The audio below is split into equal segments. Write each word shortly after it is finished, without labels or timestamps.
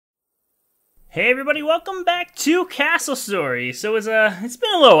Hey everybody, welcome back to Castle Story. So it's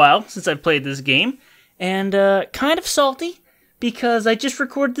been a little while since I've played this game, and kind of salty because I just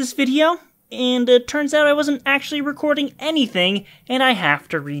recorded this video, and it turns out I wasn't actually recording anything, and I have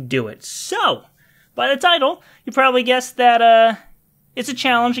to redo it. So, by the title, you probably guessed that it's a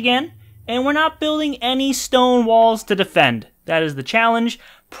challenge again, and we're not building any stone walls to defend. That is the challenge.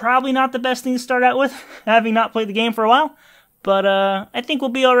 Probably not the best thing to start out with, having not played the game for a while. But, I think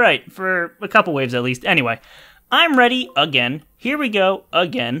we'll be alright for a couple waves at least. Anyway, I'm ready again. Here we go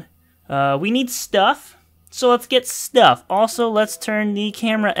again. We need stuff, so let's get stuff. Also, let's turn the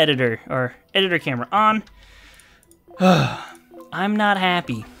camera editor, or editor camera on. I'm not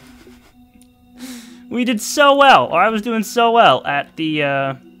happy. We did so well, or I was doing so well at the,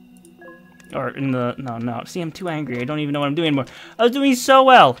 no. See, I'm too angry. I don't even know what I'm doing anymore. I was doing so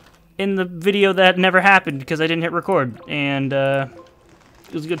well in the video that never happened because I didn't hit record, and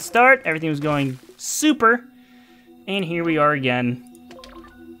it was a good start. Everything was going super, and here we are again,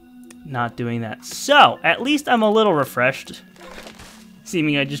 not doing that. So at least I'm a little refreshed,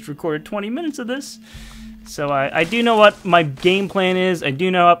 seeming I just recorded 20 minutes of this. So I do know what my game plan is. I do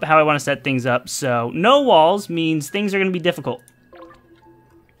know how I want to set things up. So no walls means things are going to be difficult.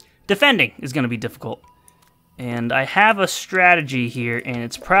 Defending is going to be difficult. And I have a strategy here, and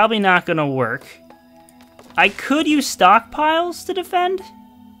it's probably not going to work. I could use stockpiles to defend.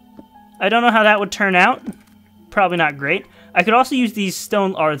 I don't know how that would turn out. Probably not great. I could also use these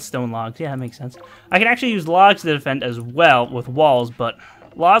stone logs. Yeah, that makes sense. I can actually use logs to defend as well with walls, but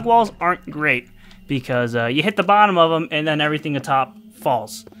log walls aren't great because you hit the bottom of them, and then everything atop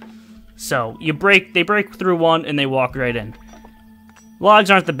falls. So they break through one, and they walk right in.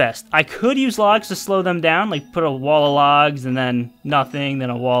 Logs aren't the best. I could use logs to slow them down, like put a wall of logs and then nothing, then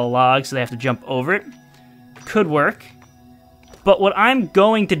a wall of logs, so they have to jump over it. Could work. But what I'm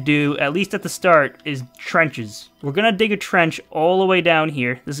going to do, at least at the start, is trenches. We're going to dig a trench all the way down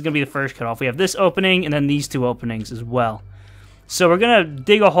here. This is going to be the first cutoff. We have this opening and then these two openings as well. So we're going to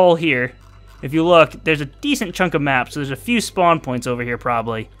dig a hole here. If you look, there's a decent chunk of map, so there's a few spawn points over here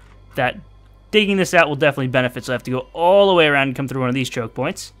probably that digging this out will definitely benefit, so I have to go all the way around and come through one of these choke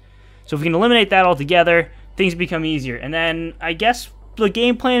points. So if we can eliminate that altogether, things become easier. And then I guess the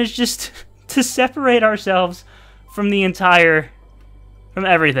game plan is just to separate ourselves from from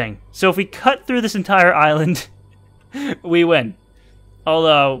everything. So if we cut through this entire island, we win.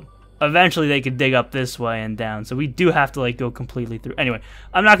 Although, eventually they could dig up this way and down, so we do have to like go completely through. Anyway,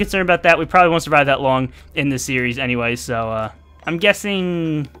 I'm not concerned about that. We probably won't survive that long in this series anyway, so I'm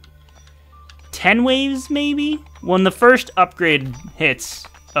guessing 10 waves, maybe? When the first upgrade hits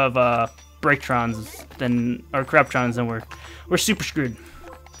of Bricktrons, or Corruptrons, then we're super screwed.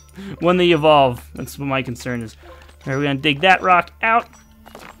 When they evolve, that's what my concern is. Alright, we're gonna dig that rock out.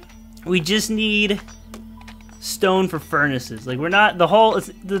 We just need stone for furnaces. Like, we're not,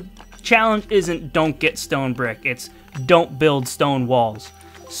 the challenge isn't don't get stone brick, it's don't build stone walls.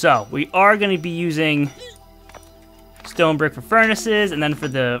 So, we are gonna be using stone brick for furnaces, and then for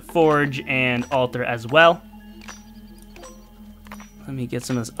the forge and altar as well. Let me get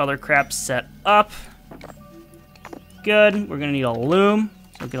some of this other crap set up. Good. We're gonna need a loom.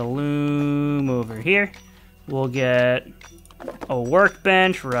 So we'll get a loom over here. We'll get a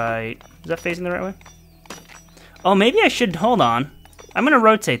workbench, right? Is that facing the right way? Oh, maybe I should, hold on. I'm gonna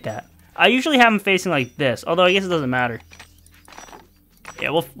rotate that. I usually have them facing like this, although I guess it doesn't matter.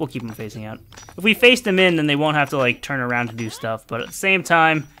 Yeah, we'll keep them facing out. If we face them in, then they won't have to like turn around to do stuff. But at the same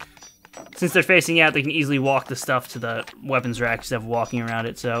time, since they're facing out, they can easily walk the stuff to the weapons rack instead of walking around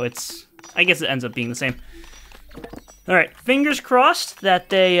it. So I guess it ends up being the same. All right, fingers crossed that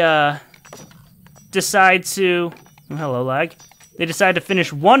they decide to. Oh, hello, lag. They decide to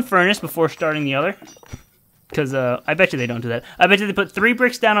finish one furnace before starting the other. Because I bet you they don't do that. I bet you they put 3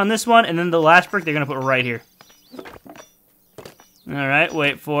 bricks down on this one, and then the last brick they're gonna put right here. Alright,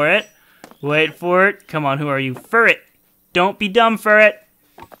 wait for it. Wait for it. Come on, who are you? Furret! Don't be dumb, Furret!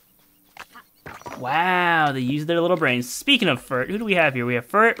 Wow, they used their little brains. Speaking of Furret, who do we have here? We have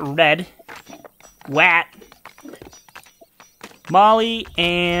Furret, Red, Wat, Molly,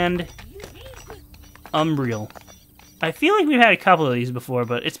 and Umbriel. I feel like we've had a couple of these before,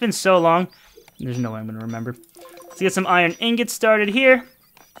 but it's been so long, there's no way I'm going to remember. Let's get some iron ingots started here.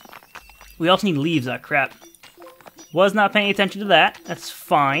 We also need leaves. Ah, crap. Was not paying attention to that. That's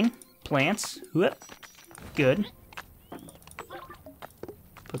fine. Plants. Whoop. Good.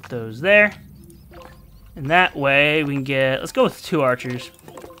 Put those there. And that way we can get... Let's go with 2 archers.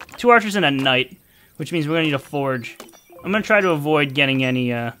 2 archers and a knight, which means we're going to need a forge. I'm going to try to avoid getting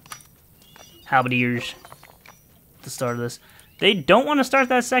any halberdiers at the start of this. They don't want to start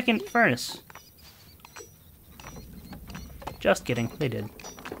that second furnace. Just kidding. They did.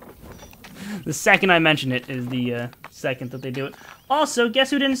 The second I mention it is the second that they do it. Also, guess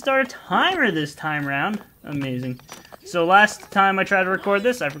who didn't start a timer this time around? Amazing. So last time I tried to record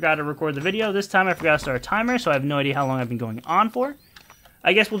this, I forgot to record the video. This time I forgot to start a timer, so I have no idea how long I've been going on for.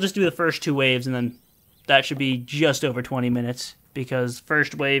 I guess we'll just do the first 2 waves, and then that should be just over 20 minutes. Because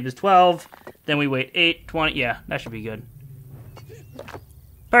first wave is 12, then we wait 8, 20. Yeah, that should be good.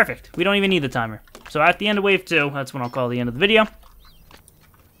 Perfect. We don't even need the timer. So at the end of wave 2, that's when I'll call the end of the video.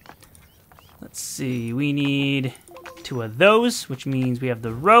 Let's see, we need 2 of those, which means we have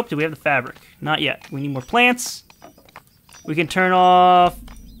the rope. Do we have the fabric? Not yet. We need more plants. We can turn off,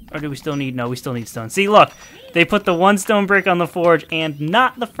 or do we still need, no, we still need stone. See, look, they put the 1 stone brick on the forge and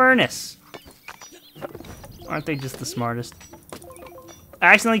not the furnace. Aren't they just the smartest?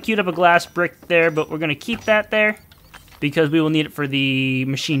 I accidentally queued up a glass brick there, but we're going to keep that there because we will need it for the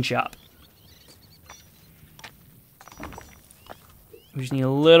machine shop. We just need a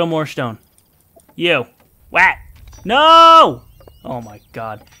little more stone. You. What? No! Oh my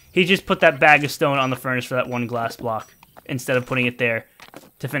god. He just put that bag of stone on the furnace for that 1 glass block instead of putting it there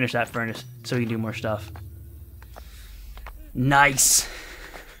to finish that furnace so he can do more stuff. Nice.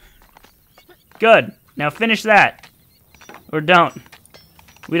 Good. Now finish that. Or don't.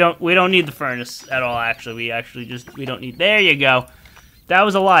 We don't need the furnace at all, actually. We don't need... There you go. That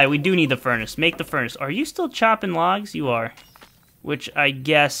was a lie. We do need the furnace. Make the furnace. Are you still chopping logs? You are. Which I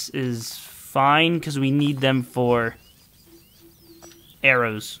guess is fine, because we need them for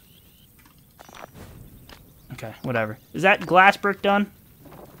arrows. Okay, whatever. Is that glass brick done?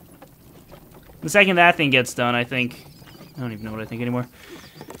 The second that thing gets done, I think... I don't even know what I think anymore.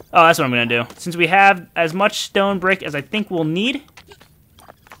 Oh, that's what I'm going to do. Since we have as much stone brick as I think we'll need,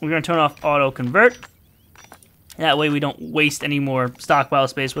 we're going to turn off auto convert. That way we don't waste any more stockpile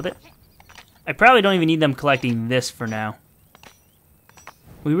space with it. I probably don't even need them collecting this for now.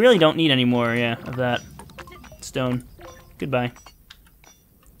 We really don't need any more, yeah, of that stone. Goodbye.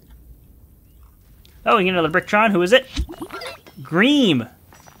 Oh, we get another Bricktron. Who is it? Greem.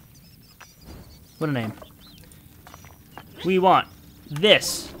 What a name. We want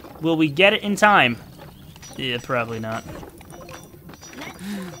this. Will we get it in time? Yeah, probably not.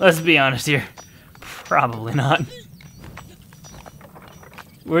 Let's be honest here. Probably not.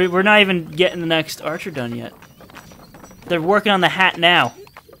 We're not even getting the next archer done yet. They're working on the hat now.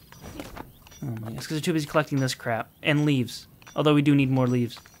 Oh my gosh, because they're too busy collecting this crap. And leaves. Although we do need more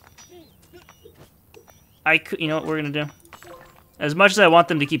leaves. You know what we're going to do? As much as I want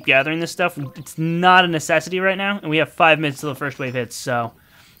them to keep gathering this stuff, it's not a necessity right now. And we have 5 minutes till the first wave hits, so...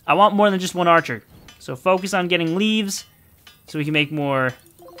 I want more than just 1 archer. So focus on getting leaves, so we can make more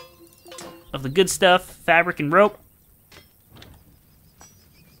of the good stuff. Fabric and rope.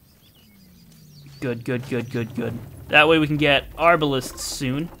 Good, good, good, good, good. That way we can get arbalists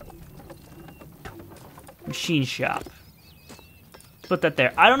soon. Machine shop. Put that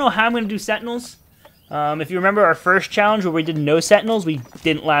there. I don't know how I'm going to do sentinels. If you remember our first challenge where we did no sentinels, we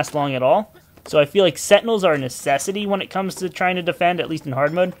didn't last long at all. So I feel like sentinels are a necessity when it comes to trying to defend, at least in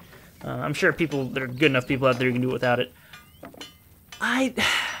hard mode. I'm sure there are good enough people out there who can do it without it.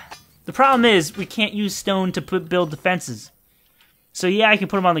 The problem is, we can't use stone to build defenses. So yeah, I can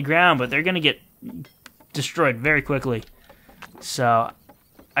put them on the ground, but they're going to get destroyed very quickly. So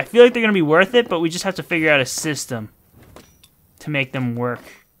I feel like they're going to be worth it, but we just have to figure out a system to make them work.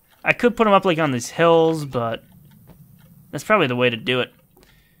 I could put them up like on these hills, but that's probably the way to do it.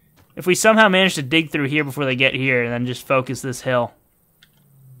 If we somehow manage to dig through here before they get here, and then just focus this hill.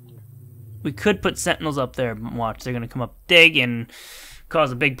 We could put sentinels up there, but watch, they're going to come up, dig, and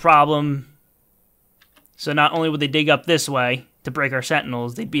cause a big problem. So not only would they dig up this way to break our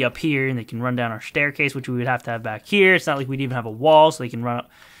sentinels, they'd be up here, and they can run down our staircase, which we would have to have back here. It's not like we'd even have a wall, so they can run up.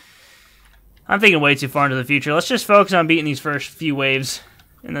 I'm thinking way too far into the future. Let's just focus on beating these first few waves,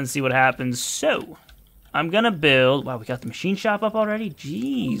 and then see what happens. So... I'm gonna build... Wow, we got the machine shop up already?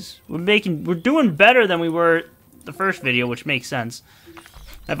 Jeez. We're doing better than we were the first video, which makes sense.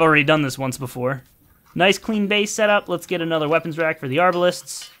 I've already done this once before. Nice clean base setup. Let's get another weapons rack for the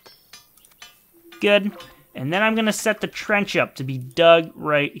arbalists. Good. And then I'm gonna set the trench up to be dug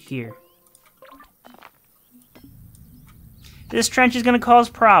right here. This trench is gonna cause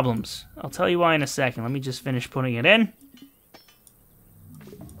problems. I'll tell you why in a second. Let me just finish putting it in.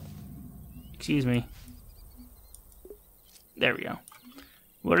 Excuse me. There we go.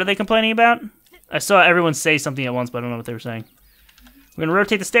 What are they complaining about? I saw everyone say something at once, but I don't know what they were saying. We're gonna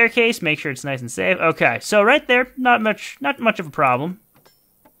rotate the staircase, make sure it's nice and safe. Okay, so right there, not much of a problem.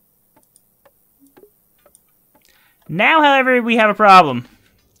 Now, however, we have a problem.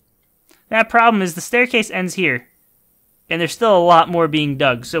 That problem is the staircase ends here. And there's still a lot more being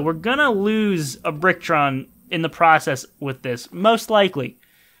dug. So we're going to lose a Bricktron in the process with this, most likely,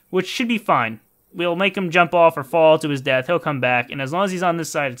 which should be fine. We'll make him jump off or fall to his death. He'll come back, and as long as he's on this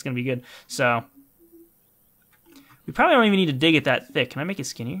side, it's going to be good. So we probably don't even need to dig it that thick. Can I make it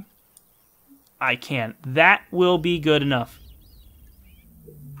skinnier? I can. That will be good enough.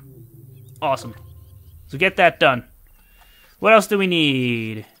 Awesome. So get that done. What else do we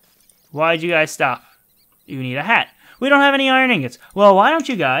need? Why'd you guys stop? You need a hat. We don't have any iron ingots. Well, why don't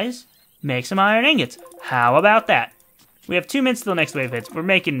you guys make some iron ingots? How about that? We have 2 minutes till the next wave hits. We're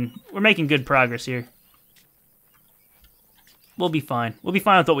making good progress here. We'll be fine. We'll be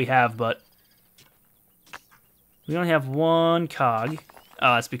fine with what we have, but we only have 1 cog.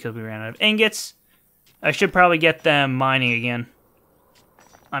 Oh, that's because we ran out of ingots. I should probably get them mining again.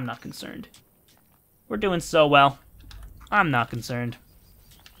 I'm not concerned. We're doing so well. I'm not concerned.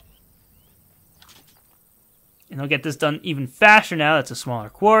 And they'll get this done even faster now. That's a smaller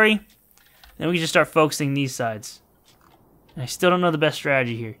quarry. Then we can just start focusing these sides. And I still don't know the best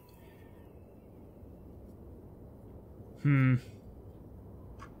strategy here.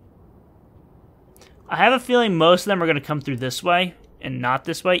 I have a feeling most of them are going to come through this way and not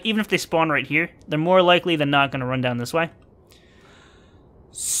this way. Even if they spawn right here, they're more likely than not going to run down this way.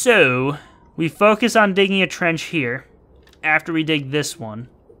 So we focus on digging a trench here after we dig this one.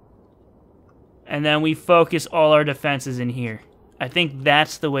 And then we focus all our defenses in here. I think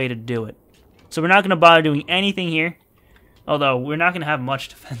that's the way to do it. So we're not going to bother doing anything here. Although, we're not going to have much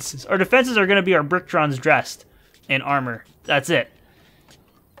defenses. Our defenses are going to be our Bricktrons dressed in armor. That's it.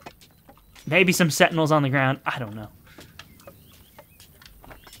 Maybe some sentinels on the ground. I don't know.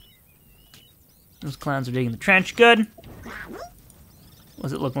 Those clowns are digging the trench. Good.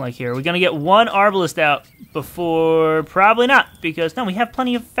 What's it looking like here? Are we going to get 1 arbalist out before... Probably not, because... No, we have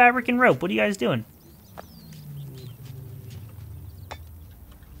plenty of fabric and rope. What are you guys doing?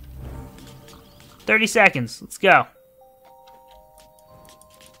 "30 seconds. Let's go.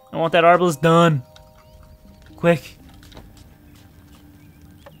 I want that arbalist done. Quick.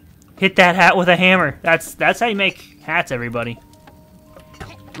 Hit that hat with a hammer. That's how you make hats, everybody.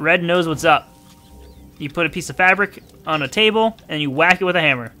 Red knows what's up. You put a piece of fabric on a table, and you whack it with a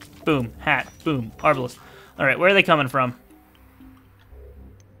hammer. Boom. Hat. Boom. Arbalist. Alright, where are they coming from?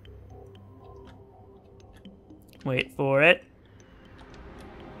 Wait for it.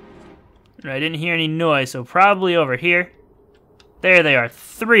 I didn't hear any noise, so probably over here. There they are.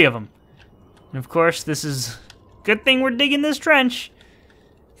 3 of them. And of course, this is... Good thing we're digging this trench.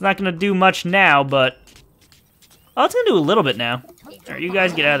 It's not going to do much now, but... Oh, it's going to do a little bit now. Alright, you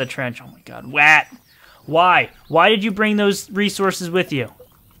guys get out of the trench. Oh my god. Wat! Why? Why did you bring those resources with you?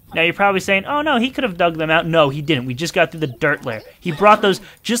 Now you're probably saying, oh no, he could have dug them out. No, he didn't. We just got through the dirt layer. He brought those,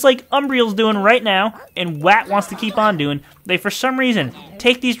 just like Umbriel's doing right now, and Wat wants to keep on doing. They, for some reason,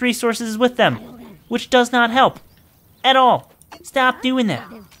 take these resources with them, which does not help. At all. Stop doing that.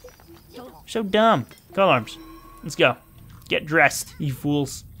 So dumb. Call arms. Let's go. Get dressed, you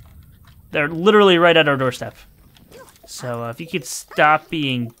fools. They're literally right at our doorstep. So if you could stop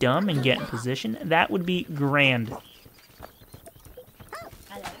being dumb and get in position, that would be grand.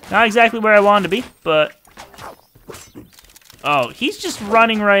 Not exactly where I wanted to be, but... Oh, he's just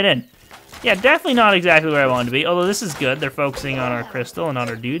running right in. Yeah, definitely not exactly where I wanted to be, although this is good. They're focusing on our crystal and on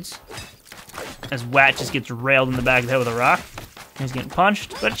our dudes. As Wat just gets railed in the back of the head with a rock. He's getting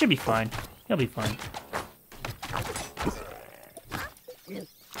punched, but it should be fine. He'll be fine.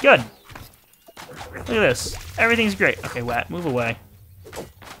 Good. Look at this. Everything's great. Okay, Wat, move away.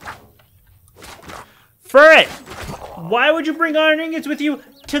 Furret! Why would you bring iron ingots with you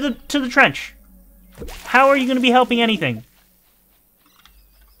to the trench? How are you going to be helping anything?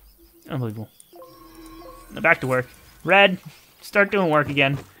 Unbelievable. Now back to work. Red, start doing work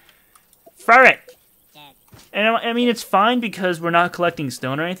again. Furret! And I mean, it's fine because we're not collecting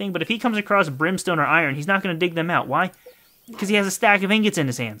stone or anything, but if he comes across brimstone or iron, he's not going to dig them out. Why? Because he has a stack of ingots in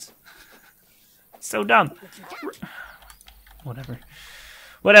his hands. So dumb. Whatever.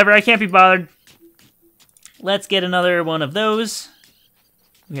 Whatever, I can't be bothered. Let's get another one of those.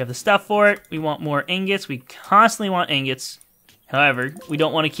 We have the stuff for it. We want more ingots. We constantly want ingots. However, we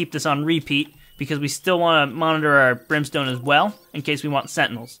don't want to keep this on repeat because we still want to monitor our brimstone as well in case we want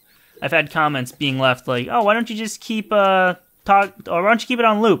sentinels. I've had comments being left like, oh, why don't you just keep or why don't you keep it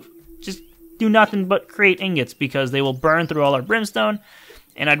on loop? Just do nothing but create ingots because they will burn through all our brimstone,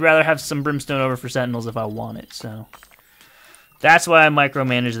 and I'd rather have some brimstone over for sentinels if I want it. So that's why I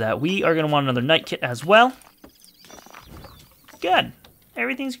micromanage that. We are going to want another night kit as well. Good.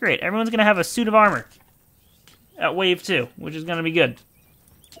 Everything's great. Everyone's going to have a suit of armor at wave 2, which is going to be good.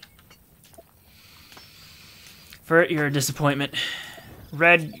 Vert, you're a disappointment.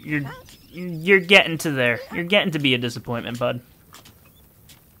 Red, you're getting to there. You're getting to be a disappointment, bud.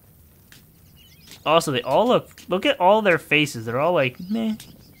 Also, they all look at all their faces. They're all like, meh.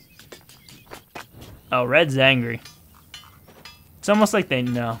 Oh, Red's angry. It's almost like they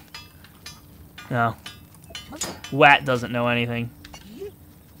know. No. Wat doesn't know anything.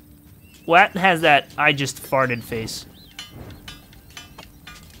 Wat has that I just farted face.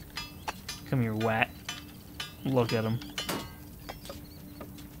 Come here, Wat. Look at him.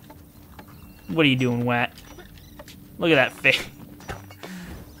 What are you doing, Wat? Look at that face.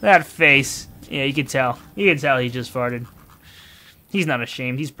 That face. Yeah, you can tell. You can tell he just farted. He's not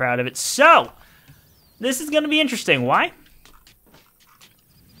ashamed. He's proud of it. So, this is going to be interesting. Why?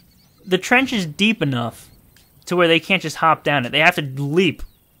 The trench is deep enough to where they can't just hop down it. They have to leap,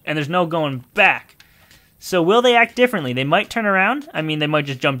 and there's no going back. So will they act differently? They might turn around. I mean, they might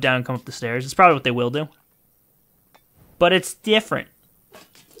just jump down and come up the stairs. It's probably what they will do. But it's different.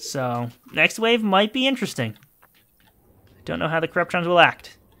 So, next wave might be interesting. I don't know how the Corruptrons will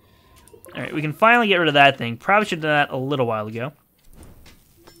act. Alright, we can finally get rid of that thing. Probably should have done that a little while ago.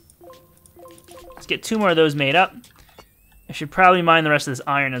 Let's get 2 more of those made up. I should probably mine the rest of this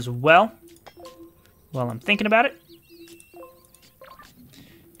iron as well, while I'm thinking about it.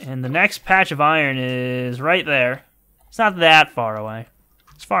 And the next patch of iron is right there. It's not that far away.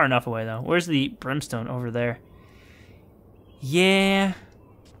 It's far enough away, though. Where's the brimstone? Over there. Yeah.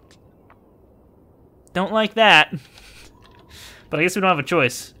 Don't like that. But I guess we don't have a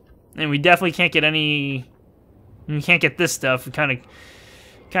choice. And we definitely can't get any... We can't get this stuff. We kind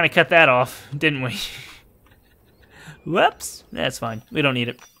of cut that off, didn't we? Whoops. That's fine. We don't need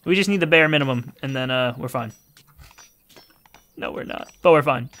it. We just need the bare minimum, and then we're fine. No, we're not. But we're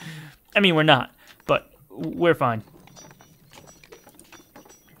fine. I mean, we're not, but we're fine.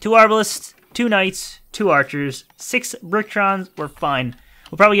 2 Arbalists, 2 Knights, 2 Archers, 6 Bricktrons. We're fine.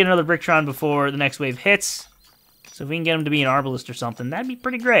 We'll probably get another Bricktron before the next wave hits. So if we can get him to be an Arbalist or something, that'd be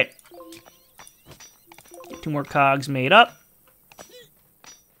pretty great. Get 2 more cogs made up.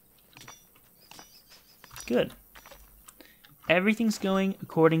 Good. Everything's going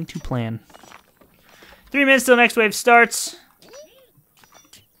according to plan. 3 minutes till next wave starts.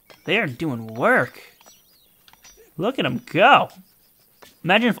 They are doing work. Look at them go.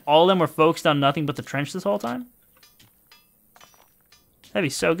 Imagine if all of them were focused on nothing but the trench this whole time. That'd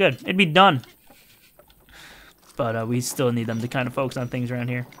be so good. It'd be done. But we still need them to kind of focus on things around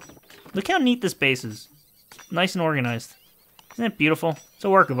here. Look how neat this base is. Nice and organized. Isn't it beautiful? It's a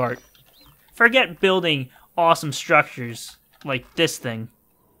work of art. Forget building awesome structures like this thing.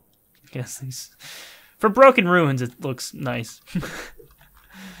 I guess these... For Broken Ruins, it looks nice.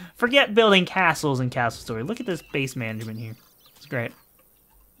 Forget building castles in Castle Story. Look at this base management here. It's great.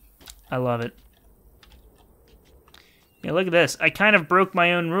 I love it. Yeah, look at this. I kind of broke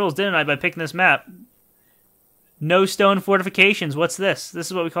my own rules, didn't I, by picking this map? No stone fortifications. What's this? This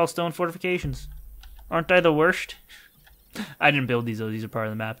is what we call stone fortifications. Aren't I the worst? I didn't build these, though. These are part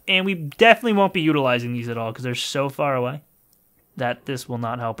of the map. And we definitely won't be utilizing these at all, because they're so far away that this will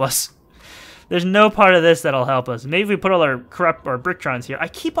not help us. There's no part of this that'll help us. Maybe if we put all our Bricktrons here. I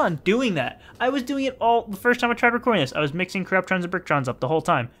keep on doing that. I was doing it all the first time I tried recording this. I was mixing Corruptrons and Bricktrons up the whole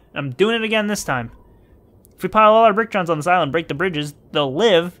time. And I'm doing it again this time. If we pile all our Bricktrons on this island, break the bridges, they'll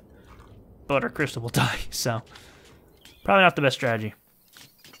live, but our crystal will die. So, probably not the best strategy.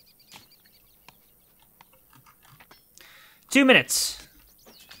 2 minutes.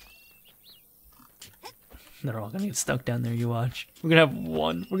 They're all gonna get stuck down there, you watch. We're gonna have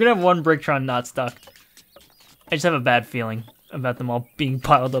one. We're gonna have one Bricktron not stuck. I just have a bad feeling about them all being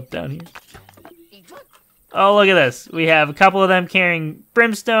piled up down here. Oh, look at this. We have a couple of them carrying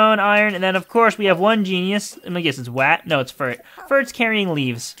brimstone, iron, and then of course we have one genius. And I guess it's Wat. No, it's Furt. Furt's carrying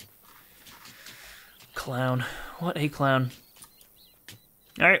leaves. Clown. What a clown.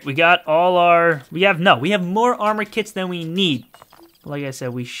 Alright, we got all our... We have more armor kits than we need. Like I said,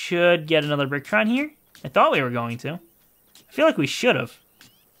 we should get another Bricktron here. I thought we were going to. I feel like we should have.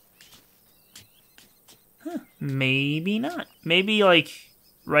 Huh, maybe not. Maybe, like,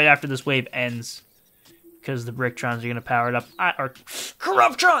 right after this wave ends. Because the Bricktrons are going to power it up. Or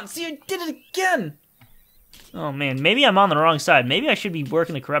Corruptrons! See, I did it again! Oh, man. Maybe I'm on the wrong side. Maybe I should be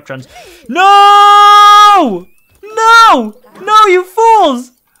working the Corruptrons. No! No! No, you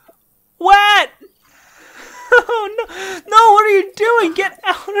fools! What? Oh, no. No, what are you doing? Get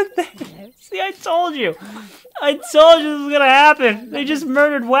out of there. See, I told you. I told you this was going to happen. They just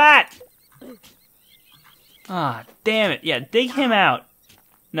murdered Wat. Ah, damn it. Yeah, dig him out.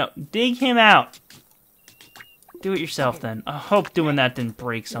 No, dig him out. Do it yourself, then. I hope doing that didn't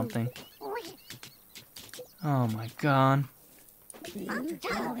break something. Oh my god.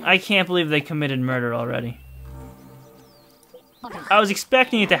 I can't believe they committed murder already. I was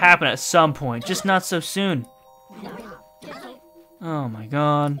expecting it to happen at some point, just not so soon. Oh my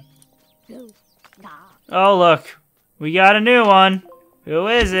god. Oh look, we got a new one. Who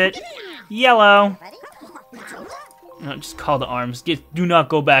is it? Yellow. No, just call the arms. Do not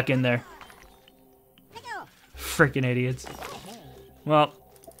go back in there. Freaking idiots. Well,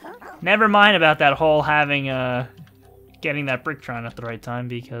 never mind about that whole having, getting that Bricktron at the right time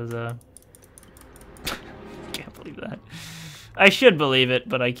because, can't believe that. I should believe it,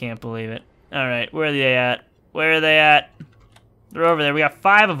 but I can't believe it. Alright, where are they at? Where are they at? They're over there. We got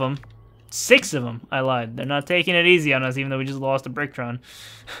 5 of them. 6 of them. I lied. They're not taking it easy on us, even though we just lost a Bricktron.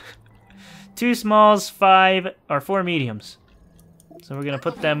 2 smalls, 4 mediums. So we're gonna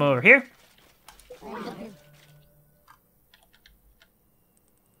put them over here.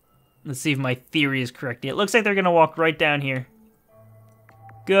 Let's see if my theory is correct. It looks like they're gonna walk right down here.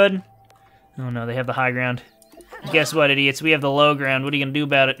 Good. Oh no, they have the high ground. Guess what, idiots? We have the low ground. What are you gonna do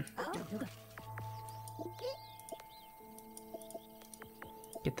about it?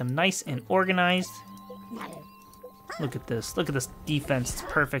 Get them nice and organized. Look at this. Look at this defense.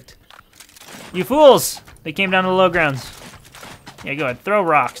 It's perfect. You fools! They came down to the low grounds. Yeah, go ahead. Throw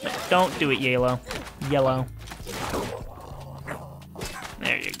rocks. No, don't do it, Yellow. Yellow.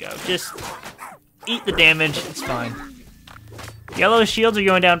 There you go. Just eat the damage. It's fine. Yellow's shields are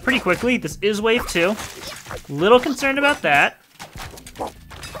going down pretty quickly. This is wave 2. Little concerned about that.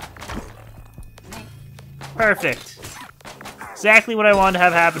 Perfect. Exactly what I wanted to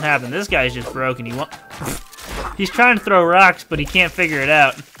have happen. This guy's just broken. He's trying to throw rocks, but he can't figure it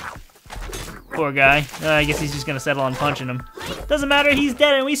out. Poor guy. I guess he's just gonna settle on punching him. Doesn't matter, he's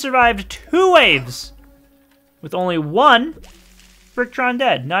dead, and we survived 2 waves! With only 1 Bricktron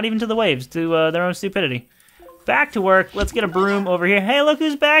dead. Not even to the waves, to their own stupidity. Back to work. Let's get a broom over here. Hey, look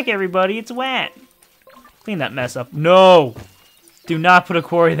who's back, everybody. It's Wat. Clean that mess up. No! Do not put a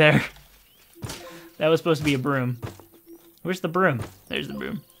quarry there. That was supposed to be a broom. Where's the broom? There's the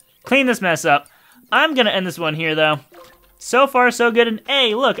broom. Clean this mess up. I'm gonna end this one here, though. So far, so good. And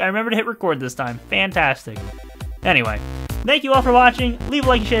hey, look, I remember to hit record this time. Fantastic. Anyway, thank you all for watching. Leave a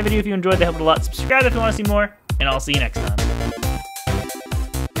like and share the video if you enjoyed. That helped a lot. Subscribe if you want to see more. And I'll see you next time.